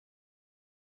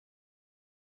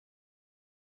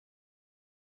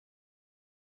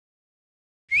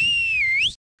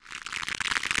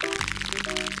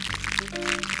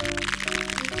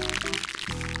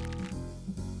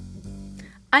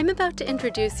I'm about to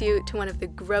introduce you to one of the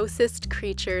grossest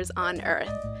creatures on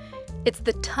Earth. It's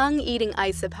the tongue-eating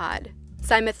isopod,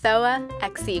 Ceratothoa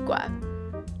exigua.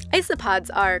 Isopods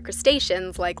are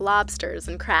crustaceans like lobsters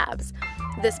and crabs.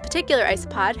 This particular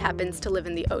isopod happens to live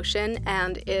in the ocean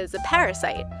and is a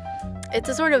parasite. It's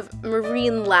a sort of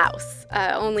marine louse,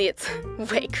 only it's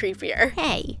way creepier.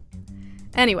 Hey.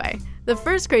 Anyway, the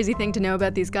first crazy thing to know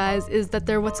about these guys is that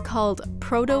they're what's called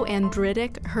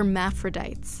protoandritic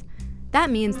hermaphrodites. That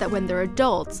means that when they're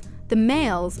adults, the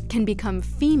males can become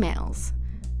females.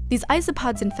 These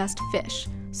isopods infest fish,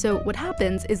 so what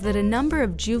happens is that a number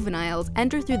of juveniles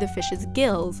enter through the fish's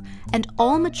gills and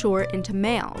all mature into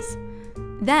males.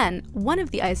 Then, one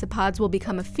of the isopods will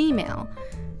become a female,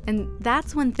 and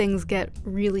that's when things get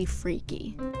really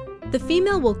freaky. The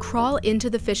female will crawl into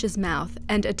the fish's mouth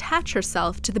and attach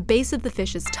herself to the base of the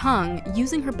fish's tongue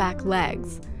using her back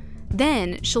legs.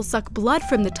 Then, she'll suck blood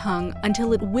from the tongue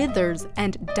until it withers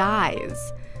and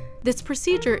dies. This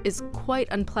procedure is quite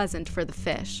unpleasant for the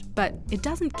fish, but it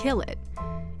doesn't kill it.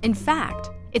 In fact,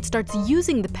 it starts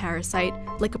using the parasite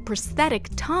like a prosthetic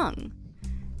tongue.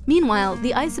 Meanwhile,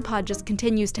 the isopod just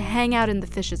continues to hang out in the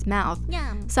fish's mouth,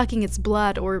 Yum. sucking its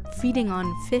blood or feeding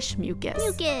on fish mucus.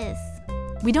 Mucus.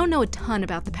 We don't know a ton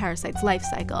about the parasite's life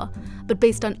cycle, but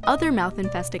based on other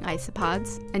mouth-infesting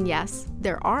isopods, and yes,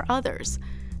 there are others,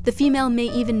 the female may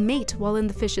even mate while in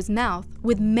the fish's mouth,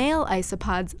 with male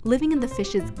isopods living in the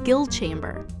fish's gill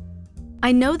chamber.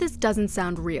 I know this doesn't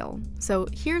sound real, so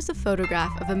here's a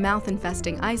photograph of a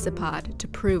mouth-infesting isopod to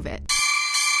prove it.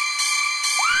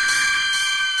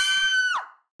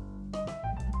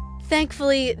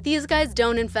 Thankfully, these guys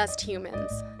don't infest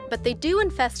humans, but they do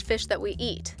infest fish that we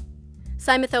eat.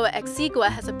 Ceratothoa exigua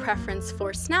has a preference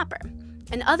for snapper,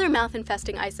 and other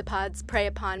mouth-infesting isopods prey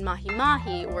upon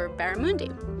mahi-mahi or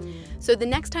barramundi. So the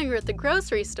next time you're at the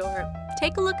grocery store,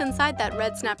 take a look inside that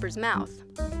red snapper's mouth.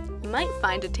 You might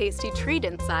find a tasty treat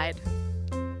inside.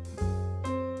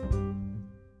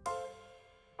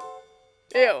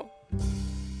 Ew.